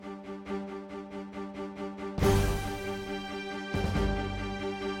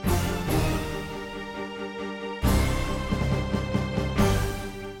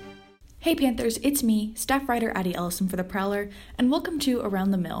Hey Panthers, it's me, staff writer Addie Ellison for The Prowler, and welcome to Around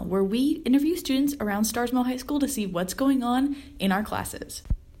the Mill, where we interview students around Stars Mill High School to see what's going on in our classes.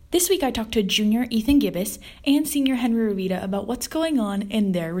 This week I talked to junior Ethan Gibbas and senior Henry Ravita about what's going on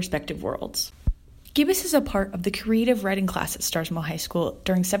in their respective worlds. Gibbas is a part of the creative writing class at Stars Mill High School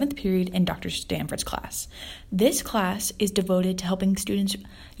during 7th period in Dr. Stanford's class. This class is devoted to helping students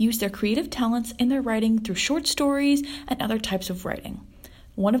use their creative talents in their writing through short stories and other types of writing.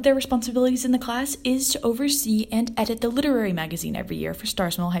 One of their responsibilities in the class is to oversee and edit the literary magazine every year for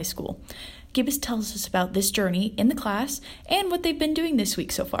Stars Mill High School. Gibbas tells us about this journey in the class and what they've been doing this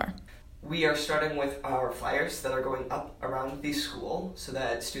week so far. We are starting with our flyers that are going up around the school so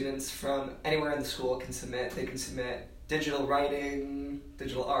that students from anywhere in the school can submit. They can submit digital writing,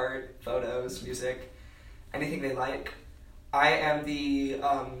 digital art, photos, music, anything they like. I am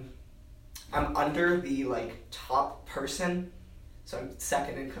I'm under the top person. So I'm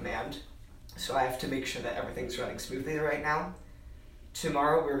second in command, so I have to make sure that everything's running smoothly right now.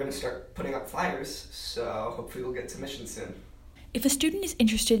 Tomorrow we're going to start putting up flyers, so hopefully we'll get submissions soon. If a student is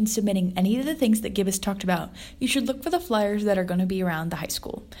interested in submitting any of the things that Gibbas talked about, you should look for the flyers that are going to be around the high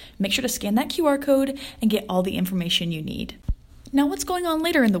school. Make sure to scan that QR code and get all the information you need. Now what's going on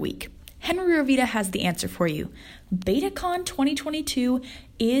later in the week? Henry Ravita has the answer for you. BetaCon 2022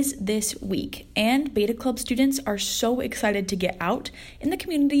 is this week, and Beta Club students are so excited to get out in the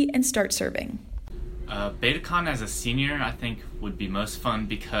community and start serving. BetaCon as a senior, I think, would be most fun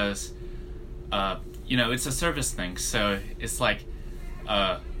because, it's a service thing. So it's like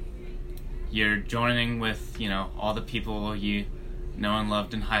you're joining with, all the people you know and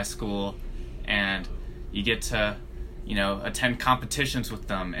loved in high school, and you get to attend competitions with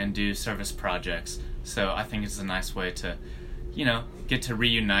them and do service projects. So I think it's a nice way to, get to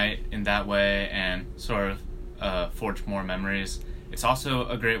reunite in that way and sort of forge more memories. It's also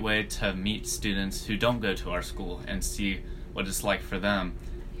a great way to meet students who don't go to our school and see what it's like for them.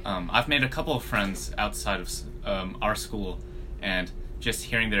 I've made a couple of friends outside of our school, and just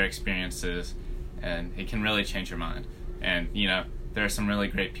hearing their experiences, and it can really change your mind. And, there are some really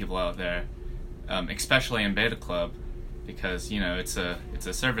great people out there, especially in Beta Club, because it's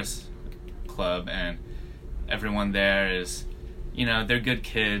a service club, and everyone there is they're good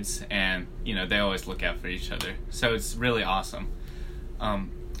kids, and they always look out for each other, so it's really awesome.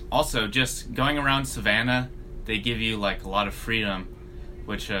 Also, just going around Savannah, they give you a lot of freedom,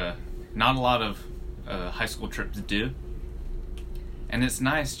 which not a lot of high school trips do, and it's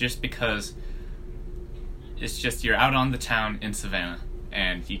nice just because it's just you're out on the town in Savannah,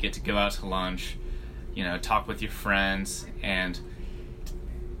 and you get to go out to lunch, talk with your friends, and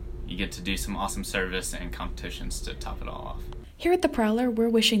you get to do some awesome service and competitions to top it all off. Here at The Prowler, we're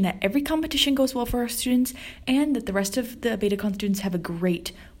wishing that every competition goes well for our students and that the rest of the BetaCon students have a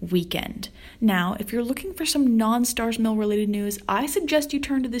great weekend. Now, if you're looking for some non-Stars Mill related news, I suggest you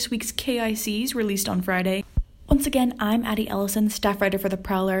turn to this week's KICs released on Friday. Once again, I'm Addie Ellison, staff writer for The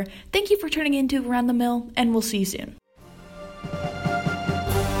Prowler. Thank you for tuning in to Around the Mill, and we'll see you soon.